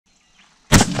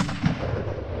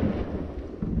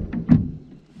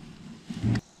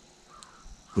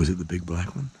Was it the big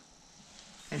black one?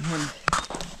 And when,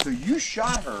 so you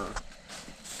shot her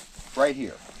right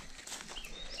here.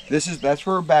 That's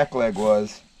where her back leg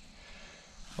was.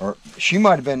 Or she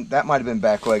might have been, that might have been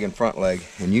back leg and front leg.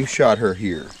 And you shot her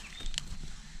here.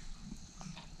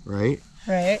 Right?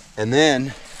 Right. And then,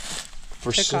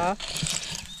 for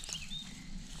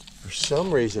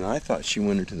some reason, I thought she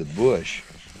went into the bush.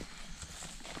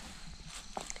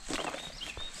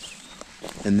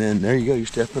 And then, there you go, you're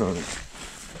stepping on it.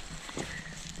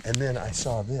 And then I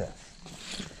saw this.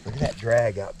 Look at that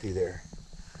drag out through there.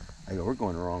 I go, we're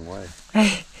going the wrong way. And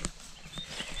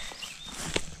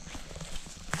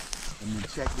then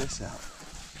check this out.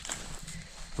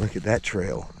 Look at that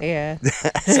trail. Yeah.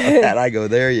 So that I go,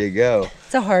 there you go.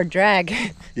 It's a hard drag.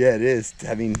 Yeah, it is.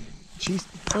 I mean, she's...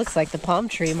 It looks like the palm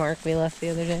tree mark we left the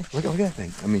other day. Look at that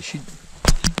thing. I mean, she...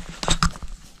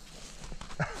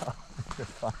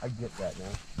 I get that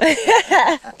now.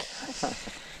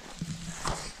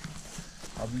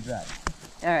 I'll be back.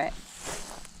 All right.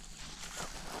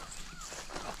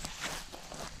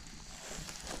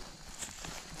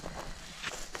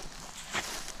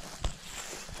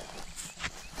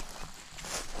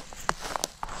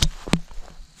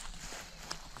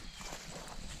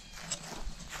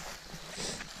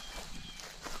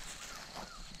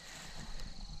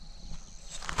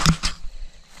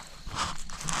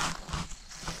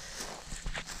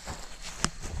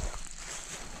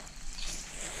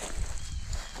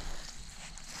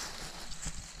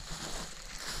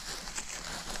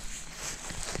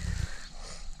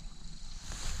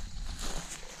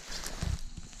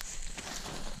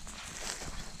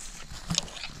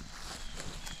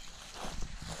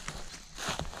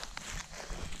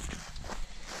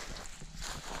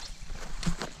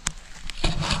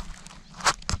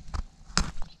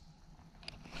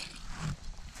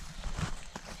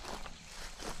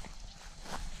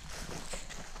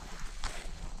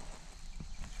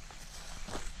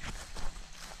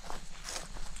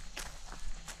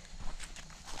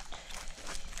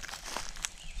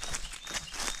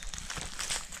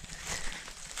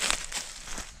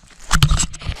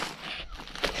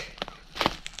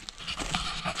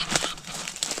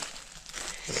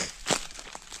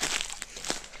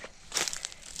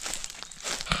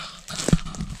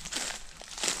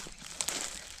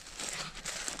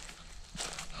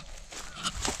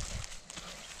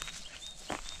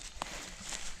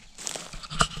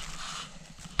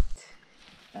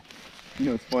 You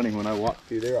know, it's funny, when I walked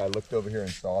through there, I looked over here and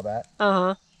saw that.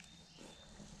 Uh-huh.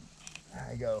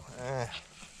 I go,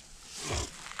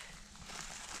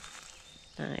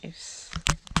 Nice.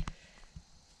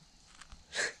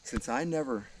 Since I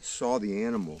never saw the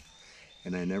animal,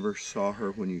 and I never saw her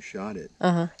when you shot it,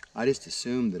 Uh-huh. I just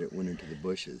assumed that it went into the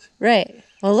bushes. Right.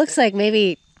 Well, it looks like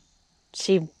maybe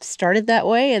she started that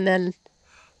way and then...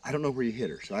 I don't know where you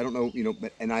hit her, so I don't know, you know,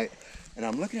 but, and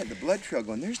I'm looking at the blood trail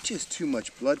going, there's just too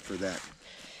much blood for that.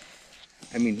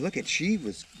 I mean, look at, she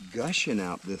was gushing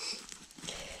out this,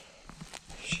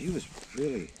 she was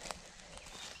really,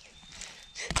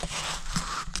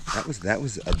 that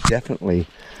was definitely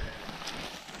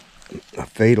a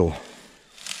fatal.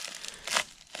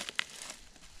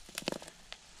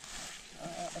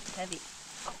 It's heavy.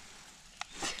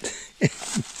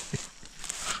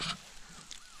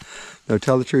 No,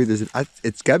 tell the truth,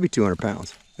 it's got to be 200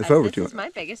 pounds. It's over 200. This is my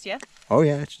biggest, yeah. Oh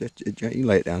yeah, you can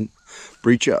lay it down.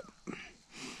 Breach up.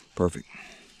 Perfect.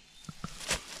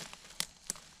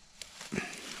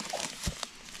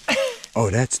 Oh,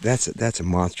 that's a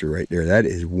monster right there. That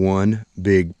is one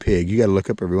big pig. You got to look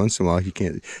up every once in a while. You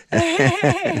can't.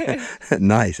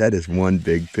 Nice. That is one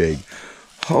big pig.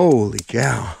 Holy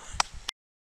cow.